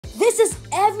this is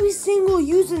every single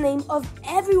username of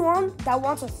everyone that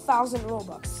wants 1,000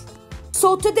 Robux.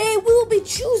 So today we will be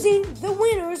choosing the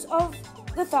winners of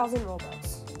the 1,000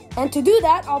 Robux. And to do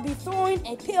that, I'll be throwing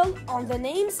a pill on the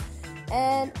names,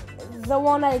 and the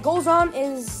one that it goes on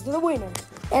is the winner.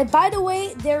 And by the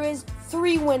way, there is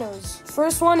 3 winners.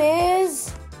 First one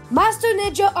is Master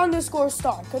Ninja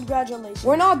 _star. Congratulations.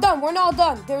 We're not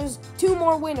done. There's 2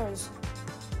 more winners.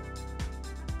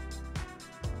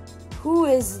 Who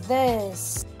is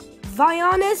this?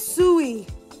 Vianis Sui.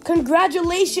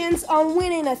 Congratulations on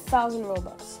winning 1,000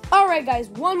 Robux. Alright guys,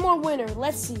 one more winner.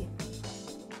 Let's see.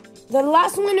 The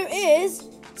last winner is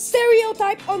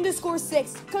Stereotype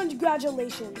 _6.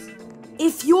 Congratulations.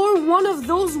 If you're one of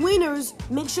those winners,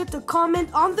 make sure to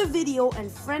comment on the video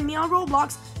and friend me on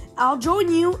Roblox. I'll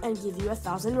join you and give you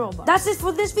 1,000 Robux. That's it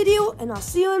for this video, and I'll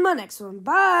see you in my next one.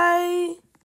 Bye!